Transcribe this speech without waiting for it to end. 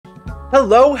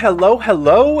Hello, hello,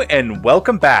 hello, and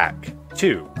welcome back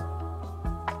to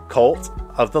Cult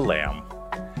of the Lamb.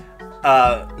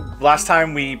 Last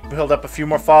time we built up a few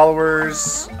more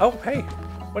followers. Oh, hey,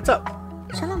 what's up?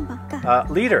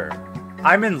 Leader,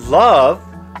 I'm in love,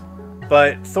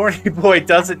 but Thorny Boy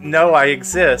doesn't know I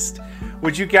exist.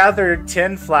 Would you gather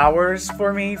 10 flowers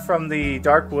for me from the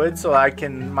dark wood so I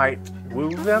might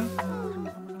woo them?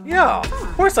 Yeah,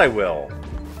 of course I will.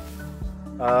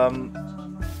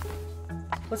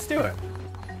 Let's do it.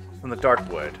 From the dark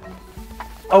wood.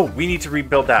 Oh, we need to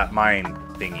rebuild that mine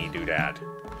thingy doodad.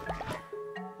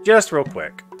 Just real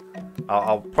quick.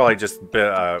 I'll probably just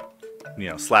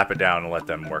slap it down and let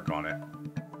them work on it.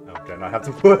 Oh, do I not have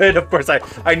the wood? Of course,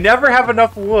 I never have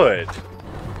enough wood.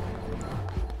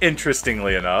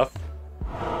 Interestingly enough.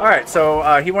 Alright,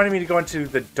 so he wanted me to go into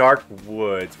the dark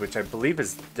woods, which I believe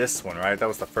is this one, right? That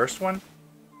was the first one?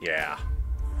 Yeah.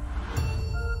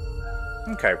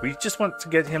 Okay, we just want to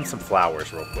get him some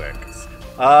flowers real quick.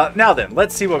 Now then,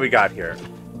 let's see what we got here.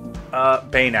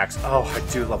 Bane Axe. Oh,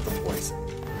 I do love the poison.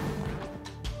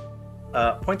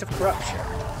 Point of Corruption.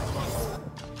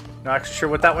 Not actually sure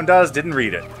what that one does. Didn't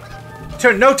read it.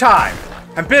 No time!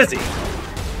 I'm busy!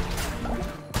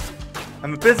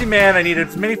 I'm a busy man. I need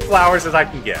as many flowers as I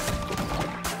can get.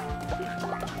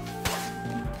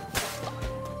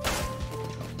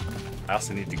 I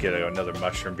also need to get another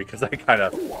mushroom because I kind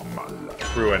of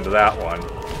threw into that one.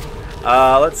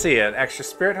 Let's see. An extra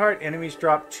spirit heart. Enemies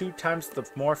drop 2 times the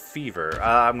more fever.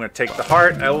 I'm going to take the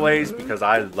heart always because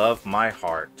I love my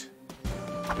heart.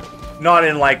 Not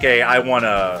in like I want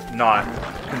to not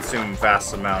consume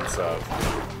vast amounts of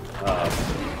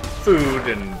food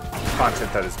and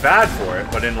content that is bad for it,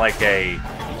 but in like a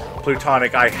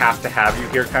plutonic I have to have you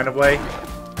here kind of way.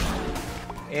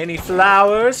 Any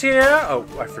flowers here? Oh,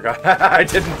 I forgot. I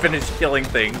didn't finish killing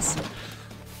things.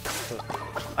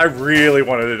 I really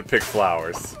wanted to pick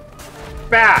flowers.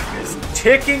 Bat is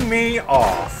ticking me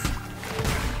off.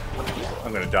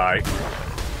 I'm gonna die.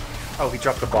 Oh, he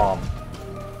dropped a bomb.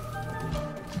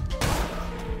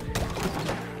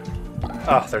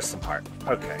 Oh, there's some heart.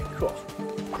 Okay, cool.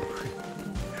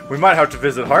 We might have to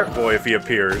visit Heart Boy if he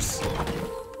appears.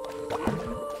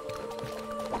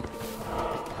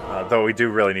 Though we do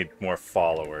really need more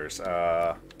followers.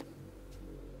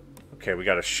 Okay, we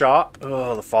got a shop.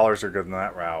 Oh, the followers are good in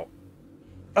that route.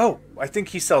 Oh, I think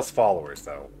he sells followers,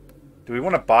 though. Do we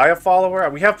want to buy a follower?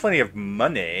 We have plenty of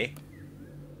money.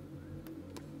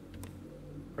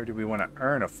 Or do we want to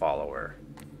earn a follower?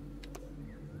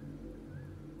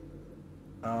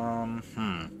 I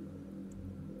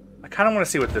kind of want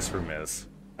to see what this room is.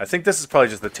 I think this is probably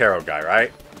just the tarot guy,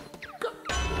 right?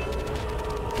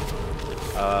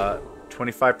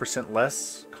 25%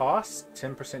 less cost,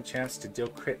 10% chance to deal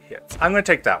crit hits. I'm going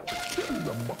to take that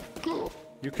one.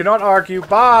 You cannot argue.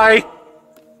 Bye!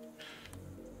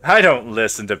 I don't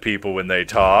listen to people when they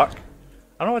talk.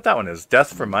 I don't know what that one is.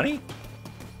 Death for money?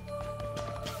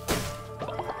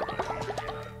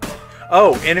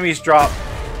 Oh, enemies drop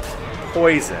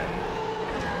poison.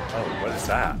 Oh, what is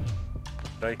that?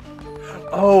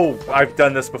 Oh, I've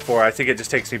done this before. I think it just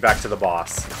takes me back to the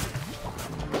boss.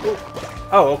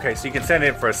 Oh, okay, so you can send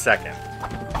it in for a second.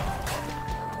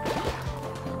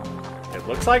 It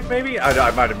looks like, maybe?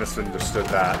 I might have misunderstood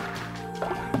that.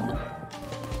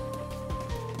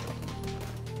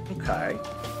 Okay.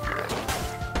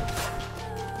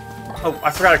 Oh,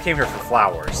 I forgot I came here for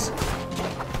flowers.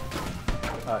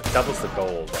 Doubles the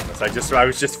gold on this. I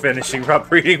was just finishing up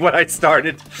reading what I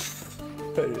started.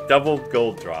 Double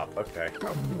gold drop. Okay.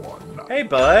 Hey,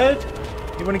 bud.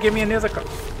 You want to give me another card?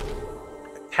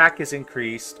 Attack is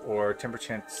increased, or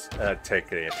 10% take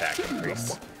the attack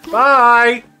increase.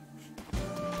 Bye!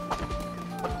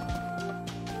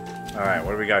 Alright,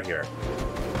 what do we got here?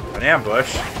 An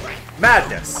ambush.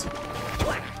 Madness!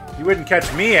 You wouldn't catch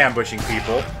me ambushing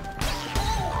people.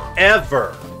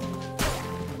 Ever!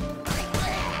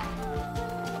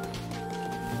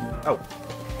 Oh.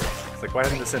 It's like, why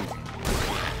isn't this in?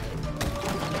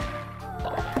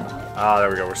 Ah, there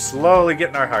we go. We're slowly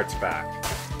getting our hearts back.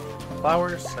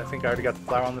 Flowers. I think I already got the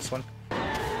flower on this one.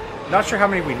 Not sure how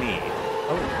many we need.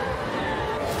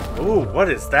 Oh. Ooh, what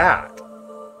is that?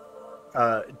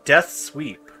 Death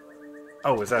Sweep.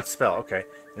 Oh, is that spell? Okay.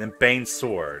 And then Bane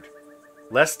Sword.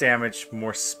 Less damage,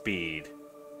 more speed.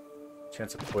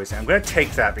 Chance of poison. I'm going to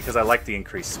take that because I like the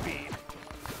increased speed.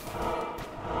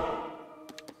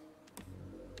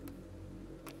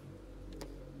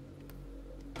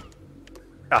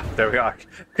 Ah, there we are.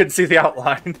 Couldn't see the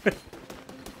outline.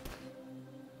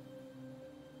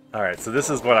 Alright, so this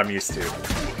is what I'm used to.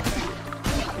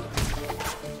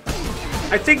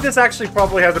 I think this actually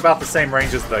probably has about the same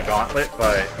range as the gauntlet,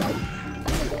 but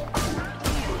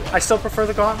I still prefer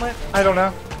the gauntlet. I don't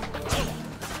know.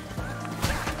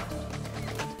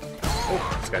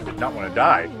 Oh, this guy did not want to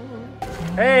die.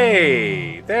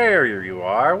 Hey, there you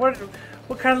are. What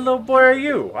kind of little boy are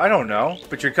you? I don't know,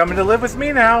 but you're coming to live with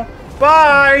me now.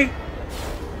 Bye!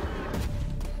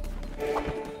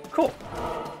 Cool.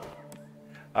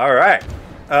 Alright.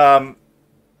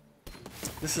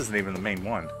 This isn't even the main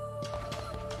one.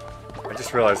 I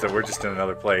just realized that we're just in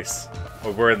another place.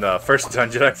 Well, we're in the first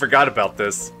dungeon. I forgot about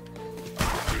this.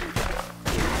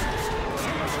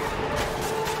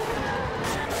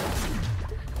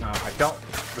 I don't...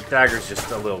 The dagger's just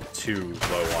a little too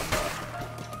low on the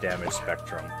damage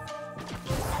spectrum.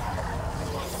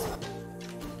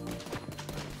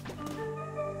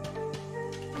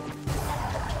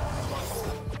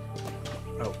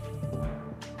 Oh.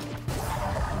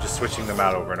 I'm just switching them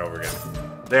out over and over again.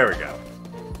 There we go.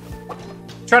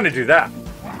 Trying to do that.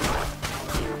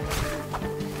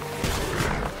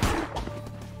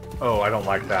 Oh, I don't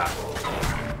like that.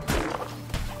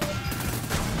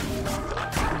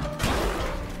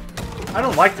 I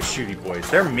don't like the shooty boys.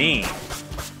 They're mean.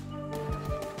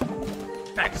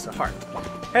 Nice, a heart.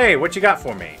 Hey, what you got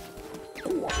for me?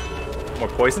 More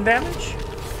poison damage?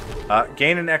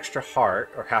 Gain an extra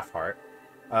heart, or half heart.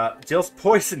 Deals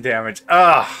poison damage.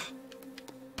 Ugh.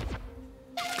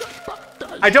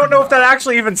 I don't know if that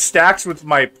actually even stacks with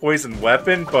my poison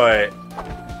weapon, but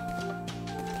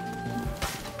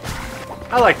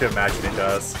I like to imagine it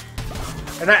does.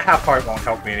 And that half heart won't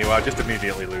help me anyway. I'll just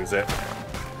immediately lose it.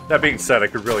 That being said, I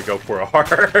could really go for a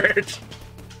heart.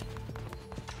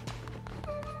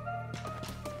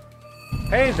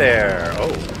 Hey there!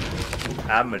 Oh.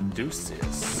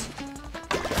 Amadusis.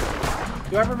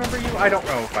 Do I remember you? I don't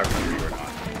know if I remember you or not.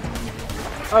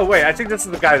 Oh, wait, I think this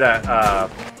is the guy that,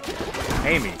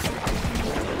 Amy.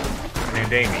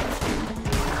 Named Amy.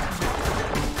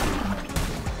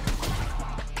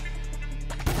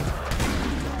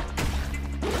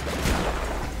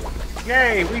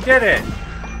 Yay, we did it!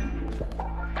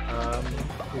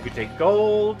 We could take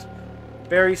gold,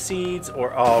 berry seeds,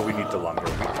 or... Oh, we need the lumber.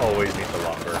 We always need the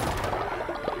lumber.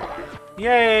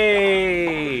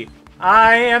 Yay!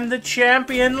 I am the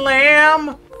champion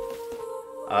lamb!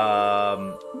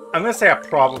 I'm gonna say I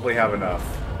probably have enough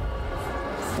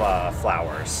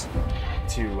flowers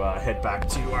to head back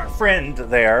to our friend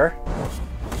there.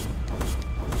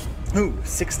 Ooh,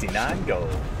 69 gold.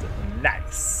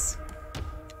 Nice.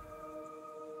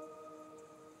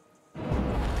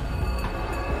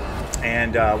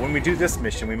 And when we do this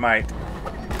mission, we might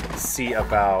see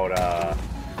about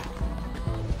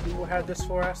who had this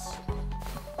for us?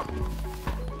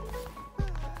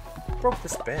 Broke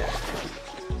this bed.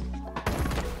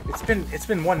 It's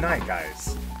been one night,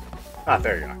 guys. Ah,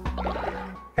 there you are.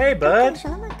 Hey, bud.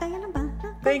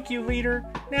 Thank you, leader.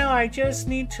 Now I just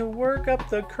need to work up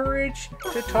the courage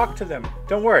to talk to them.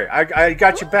 Don't worry, I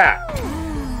got you back.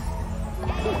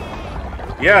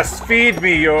 Yes, feed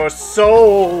me your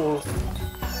soul.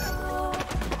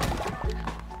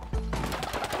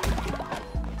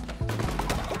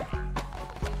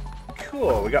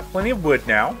 Cool, we got plenty of wood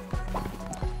now.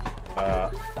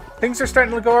 Things are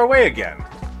starting to go our way again.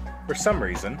 For some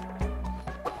reason.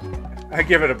 I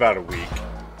give it about a week.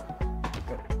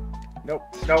 Nope,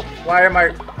 nope. Why am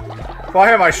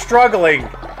I struggling?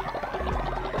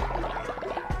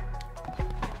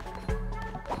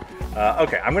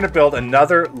 Okay, I'm gonna build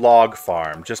another log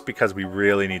farm just because we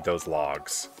really need those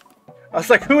logs. I was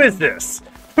like, who is this?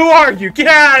 Who are you? Get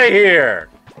out of here!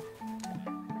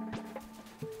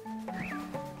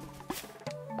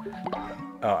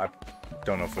 Oh, I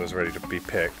don't know if it was ready to be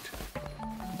picked.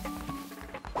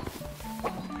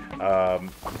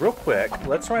 Real quick,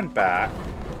 let's run back.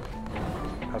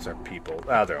 How's our people?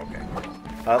 Ah, they're okay.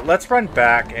 Let's run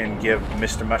back and give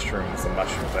Mr. Mushroom some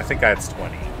mushrooms. I think I had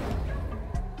 20.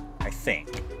 I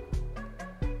think.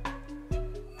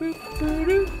 Boop, boo,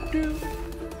 doo, doo.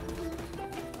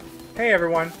 Hey,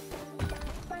 everyone.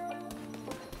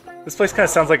 This place kind of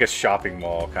sounds like a shopping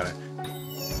mall, kind of.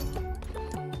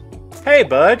 Hey,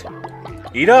 bud.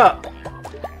 Eat up.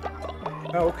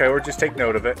 Oh, okay, we'll just take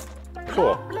note of it.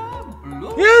 Cool.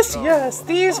 Yes, yes,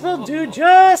 these will do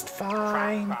just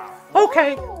fine.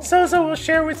 Okay, Sozo will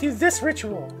share with you this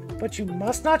ritual, but you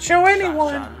must not show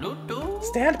anyone.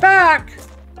 Stand back.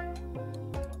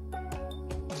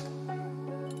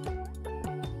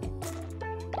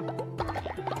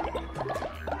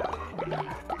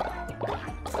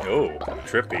 Oh,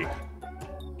 trippy.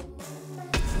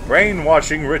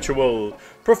 Brainwashing ritual.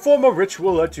 Perform a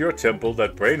ritual at your temple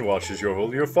that brainwashes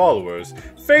your followers.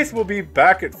 Faith will be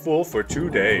back at full for 2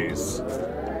 days.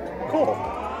 Cool.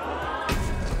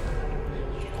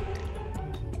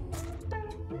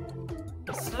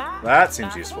 That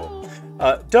seems useful.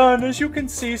 Done. As you can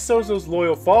see, Sozo's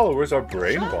loyal followers are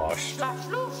brainwashed.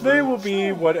 They will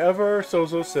be whatever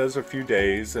Sozo says a few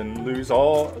days and lose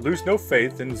no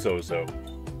faith in Sozo.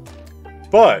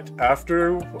 But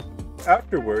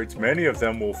afterwards, many of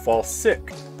them will fall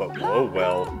sick. But oh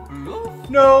well.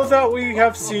 Know that we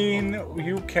have seen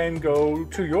you can go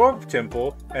to your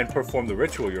temple and perform the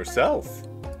ritual yourself.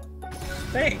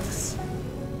 Thanks.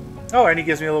 Oh, and he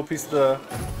gives me a little piece of the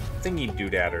thingy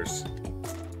doodadders.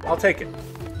 I'll take it.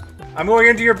 I'm going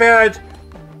into your bed!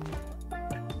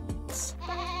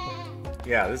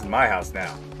 Yeah, this is my house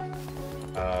now.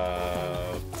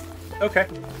 Okay.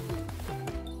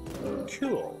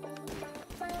 Cool.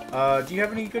 Do you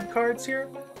have any good cards here?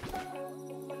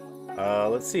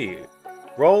 Let's see.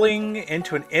 Rolling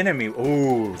into an enemy.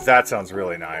 Ooh, that sounds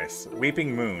really nice.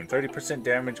 Weeping Moon. 30%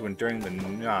 damage when during the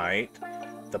night.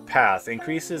 The path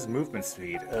increases movement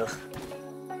speed. Ugh.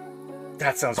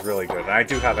 That sounds really good. And I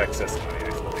do have excess money, I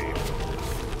believe.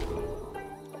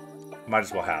 Might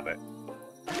as well have it.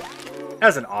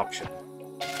 As an option.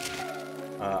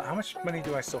 How much money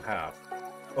do I still have?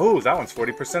 Oh, that one's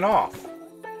 40% off.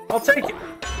 I'll take it.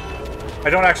 I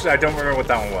don't remember what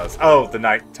that one was. Oh, the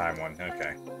nighttime one.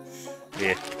 Okay.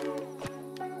 Yeah.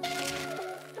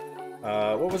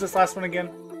 What was this last one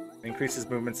again? Increases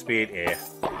movement speed. Yeah.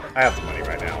 I have the money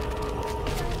right now.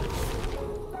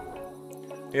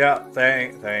 Yeah,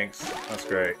 thanks. That's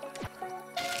great.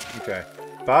 Okay.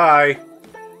 Bye!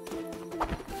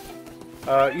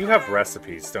 You have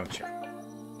recipes, don't you?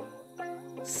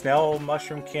 Snell,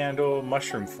 mushroom candle,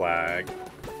 mushroom flag,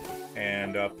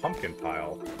 and pumpkin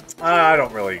pile. I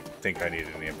don't really think I need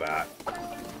any of that.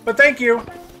 But thank you!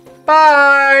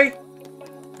 Bye!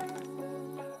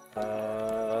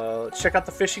 Let's check out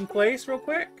the fishing place real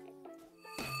quick.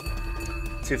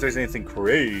 See if there's anything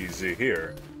crazy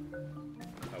here.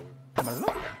 I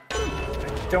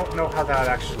don't know how that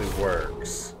actually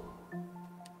works.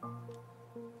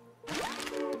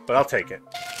 But I'll take it.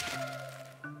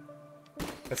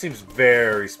 That seems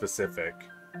very specific.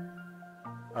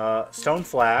 Stone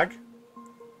flag,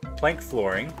 plank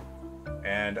flooring,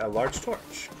 and a large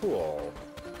torch. Cool.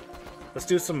 Let's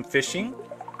do some fishing.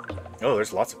 Oh,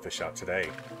 there's lots of fish out today.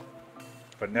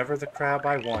 But never the crab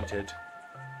I wanted.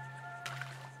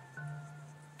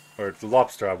 Or the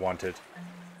lobster I wanted.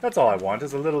 That's all I want,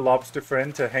 is a little lobster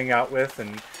friend to hang out with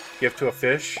and give to a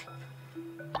fish.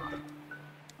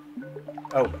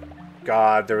 Oh,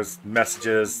 God, there was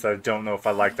messages. I don't know if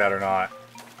I like that or not.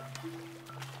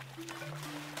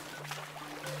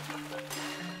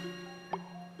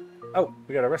 Oh,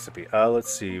 we got a recipe.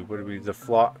 Let's see. What do we... The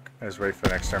flock is ready for the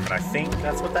next term, and I think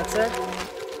that's what that said?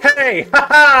 Hey!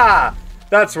 Ha-ha!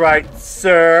 That's right,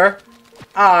 sir.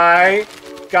 I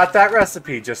got that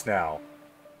recipe just now.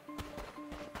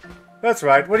 That's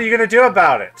right. What are you going to do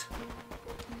about it?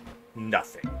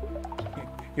 Nothing.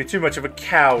 You're too much of a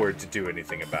coward to do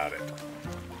anything about it.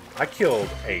 I killed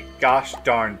a gosh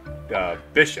darn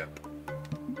bishop.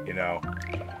 You know.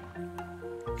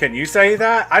 Can you say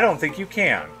that? I don't think you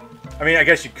can. I mean, I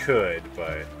guess you could,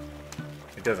 but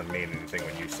it doesn't mean anything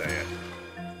when you say it.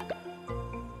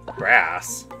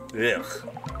 Grass? Ugh.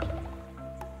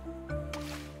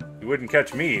 You wouldn't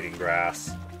catch me eating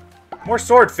grass. More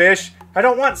swordfish! I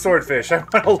don't want swordfish, I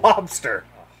want a lobster!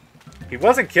 He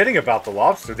wasn't kidding about the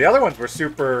lobster. The other ones were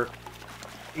super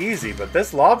easy, but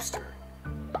this lobster...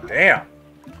 Damn.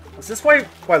 Is this why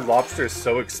lobster is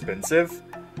so expensive?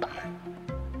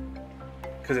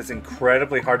 Because it's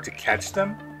incredibly hard to catch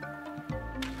them?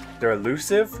 They're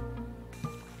elusive?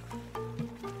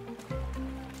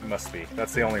 It must be.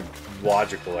 That's the only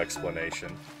logical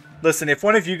explanation. Listen, if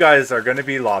one of you guys are going to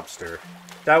be lobster,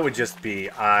 that would just be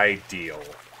ideal.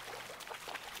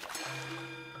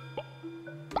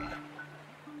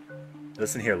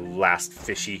 Listen here, last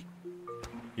fishy.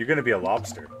 You're going to be a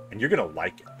lobster, and you're going to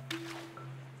like it.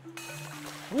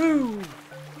 Woo!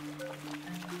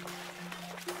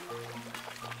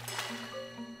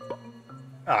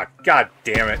 Ah, oh, god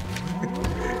damn it.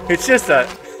 It's just a...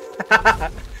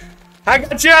 I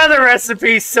got you on the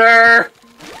recipe, sir!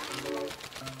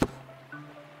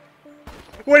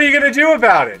 What are you gonna do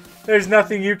about it? There's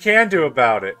nothing you can do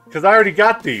about it, because I already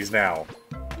got these now.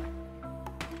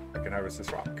 I can harvest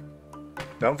this rock.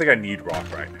 I don't think I need rock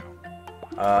right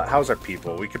now. How's our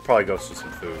people? We could probably go for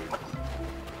some food.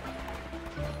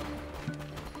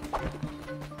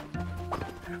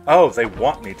 Oh, they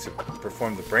want me to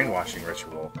perform the brainwashing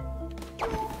ritual.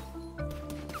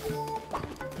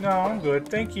 No, I'm good.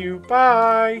 Thank you.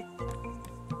 Bye.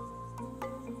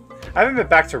 I haven't been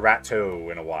back to Ratto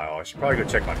in a while. I should probably go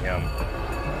check on him.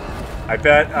 I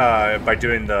bet by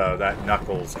doing that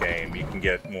Knuckles game, you can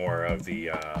get more of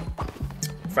the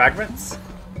fragments.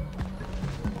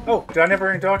 Oh, did I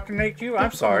never indoctrinate you?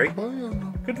 I'm sorry.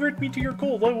 Convert me to your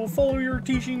cult. I will follow your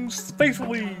teachings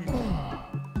faithfully.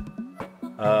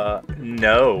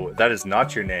 No, that is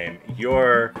not your name.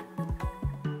 You're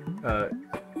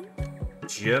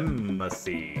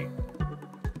Jimothy.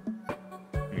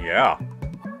 Yeah.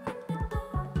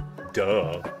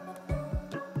 Duh.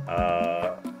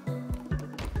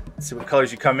 Let's see what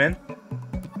colors you come in.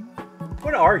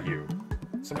 What are you?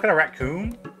 Some kind of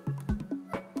raccoon?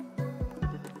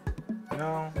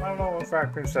 No, I don't know if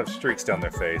raccoons have streaks down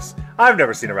their face. I've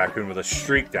never seen a raccoon with a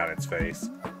streak down its face.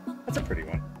 That's a pretty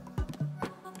one.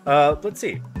 Let's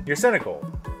see. You're cynical.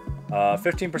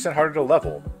 15% harder to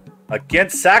level.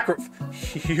 Against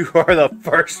sacrifice. You are the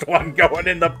first one going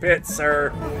in the pit,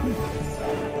 sir.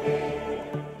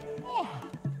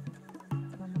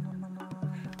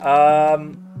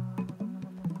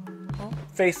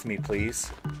 Face me, please.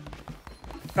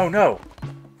 Oh no.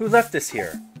 Who left this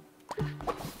here?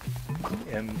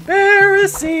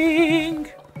 Embarrassing!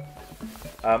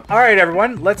 Alright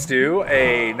everyone, let's do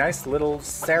a nice little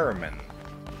ceremony.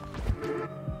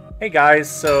 Hey guys,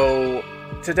 so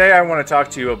today I want to talk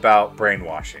to you about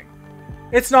brainwashing.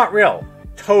 It's not real.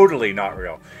 Totally not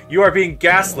real. You are being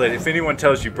gaslit if anyone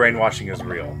tells you brainwashing is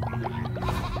real.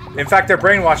 In fact, they're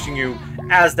brainwashing you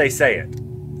as they say it.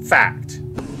 Fact.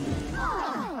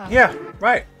 Yeah,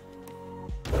 right.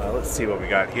 Let's see what we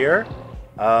got here.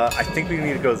 I think we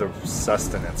need to go the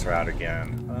sustenance route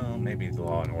again. Well, maybe the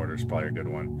law and order is probably a good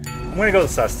one. I'm going to go the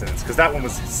sustenance, because that one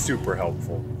was super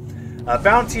helpful.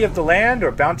 Bounty of the land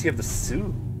or bounty of the sea?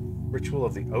 Ritual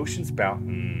of the ocean's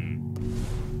bounty.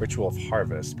 Ritual of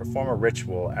harvest. Perform a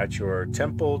ritual at your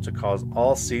temple to cause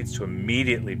all seeds to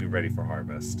immediately be ready for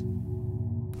harvest.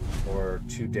 Or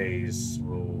 2 days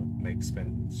will make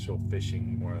spiritual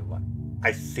fishing more like.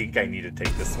 I think I need to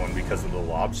take this one because of the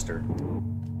lobster.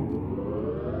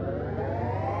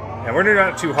 And we're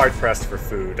not too hard pressed for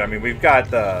food. I mean, we've got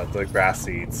the grass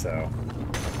seeds, so.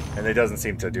 And it doesn't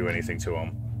seem to do anything to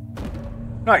them.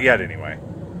 Not yet, anyway.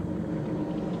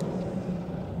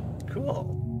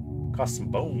 Cool. Cost some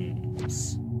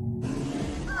bones.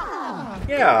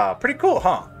 Yeah, pretty cool,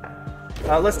 huh?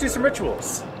 Let's do some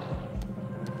rituals.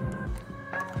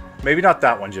 Maybe not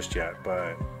that one just yet,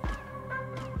 but...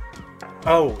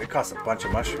 Oh, it costs a bunch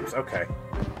of mushrooms. Okay.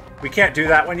 We can't do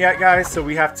that one yet, guys, so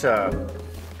we have to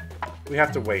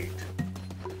wait.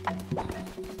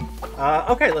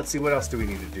 Okay, let's see. What else do we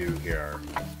need to do here?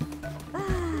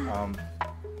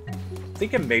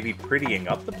 Thinking maybe prettying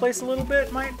up the place a little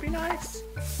bit might be nice.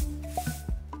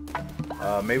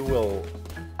 Maybe we'll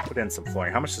put in some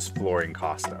flooring. How much does flooring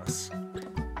cost us?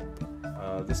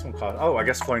 This one cost... Oh, I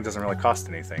guess flooring doesn't really cost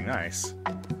anything. Nice.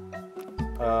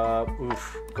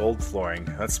 Oof. Gold flooring.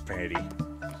 That's pretty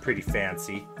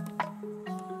fancy.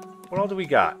 What all do we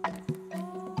got?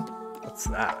 What's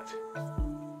that?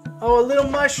 Oh, a little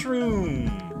mushroom!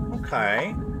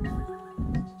 Okay.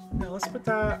 Now let's put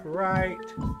that right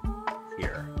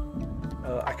here.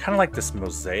 I kind of like this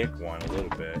mosaic one a little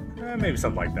bit. Maybe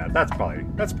something like that. That's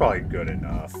probably good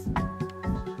enough.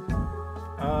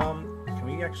 Can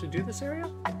we actually do this area?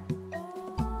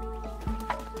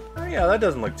 Oh yeah, that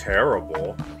doesn't look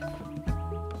terrible.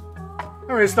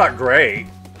 I mean, it's not great.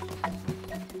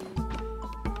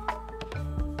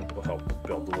 We'll help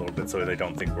build a little bit so they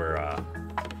don't think we're,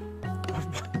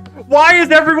 Why is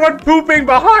everyone pooping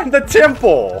behind the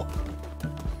temple?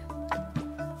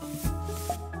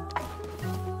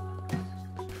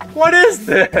 What is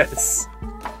this?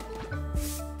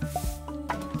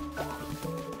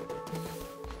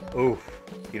 Ooh,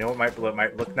 you know what might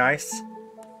look nice?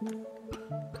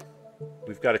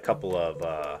 We've got a couple of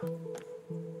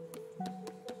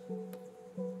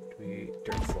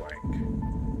dirt flooring.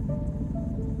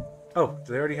 Oh,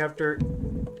 do they already have dirt?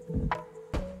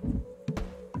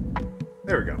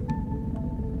 There we go.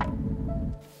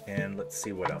 And let's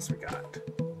see what else we got.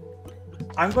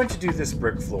 I'm going to do this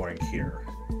brick flooring here.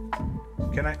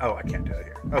 Can I? Oh, I can't do it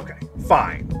here. Okay,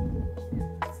 fine.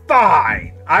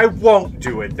 Fine! I won't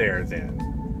do it there then.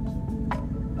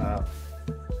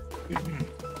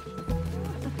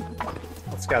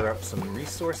 Let's gather up some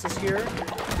resources here.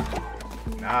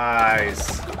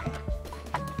 Nice.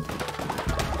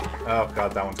 Oh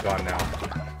god, that one's gone now.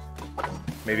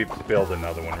 Maybe build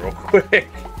another one real quick.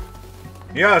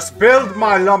 Yes, build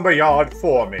my lumberyard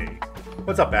for me.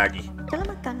 What's up, Aggie?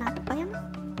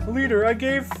 Leader, I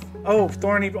gave Oh,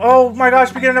 Thorny... Oh my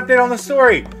gosh, we get an update on the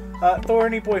story!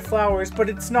 Thorny boy flowers, but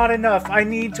it's not enough. I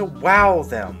need to wow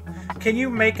them. Can you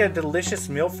make a delicious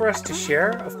meal for us to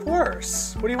share? Of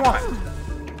course. What do you want?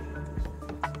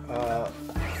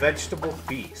 Vegetable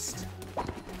feast.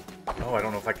 Oh, I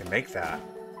don't know if I can make that.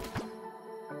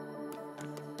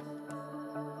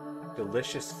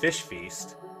 Delicious fish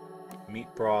feast. Meat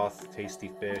broth,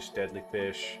 tasty fish, deadly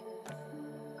fish.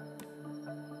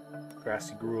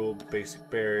 Grassy gruel, basic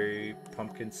berry,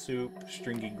 pumpkin soup,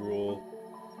 stringy gruel.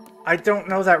 I don't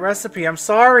know that recipe, I'm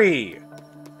sorry!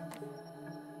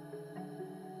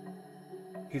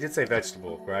 He did say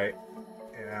vegetable, right?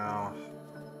 Yeah.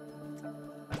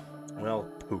 Well,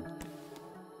 poop.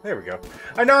 There we go.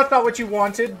 I know it's not what you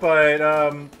wanted, but,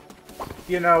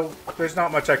 you know, there's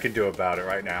not much I can do about it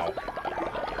right now.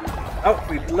 Oh,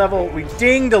 we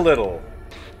dinged a little.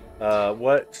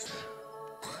 What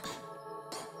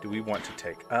do we want to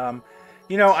take?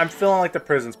 You know, I'm feeling like the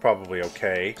prison's probably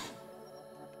okay.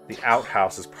 The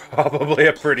outhouse is probably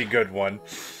a pretty good one.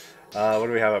 What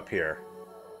do we have up here?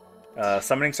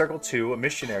 Summoning Circle 2, a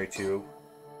Missionary 2.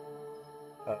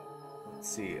 Let's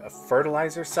see, a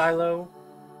Fertilizer Silo.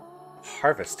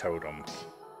 Harvest Totem.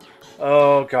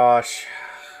 Oh gosh.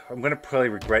 I'm going to probably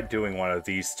regret doing one of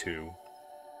these two.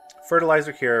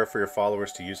 Fertilizer here for your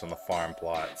followers to use on the farm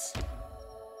plots.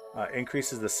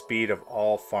 Increases the speed of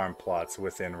all farm plots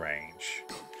within range.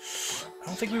 I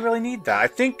don't think we really need that. I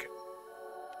think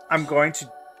I'm going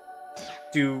to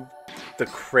do the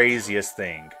craziest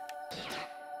thing.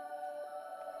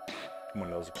 One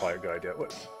of those is probably a good idea.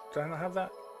 What? Did I not have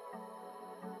that?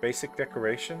 Basic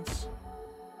decorations?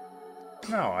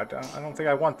 No, I don't think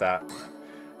I want that.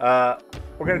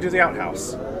 We're gonna do the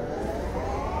outhouse.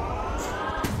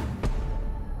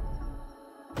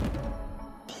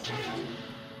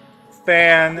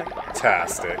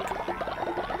 Fantastic.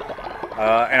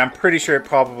 And I'm pretty sure it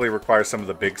probably requires some of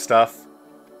the big stuff.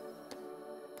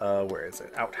 Where is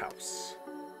it? Outhouse.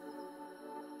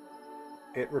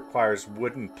 It requires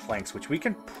wooden planks, which we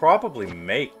can probably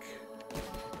make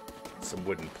some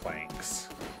wooden planks.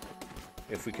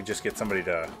 If we could just get somebody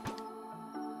to...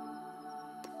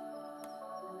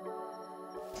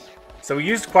 So we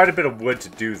used quite a bit of wood to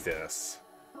do this.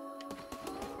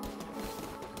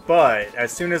 But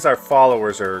as soon as our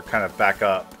followers are kind of back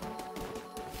up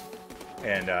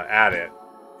and at it,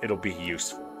 it'll be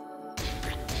useful.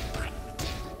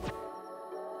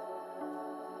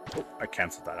 Oh, I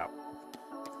canceled that out.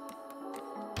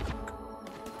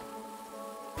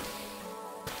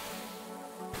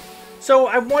 So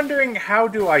I'm wondering, how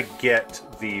do I get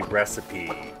the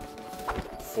recipe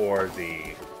for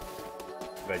the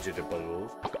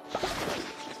vegetables?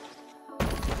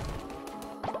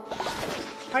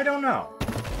 I don't know.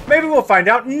 Maybe we'll find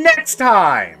out next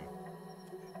time!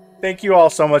 Thank you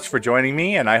all so much for joining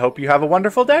me, and I hope you have a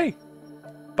wonderful day.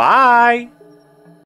 Bye!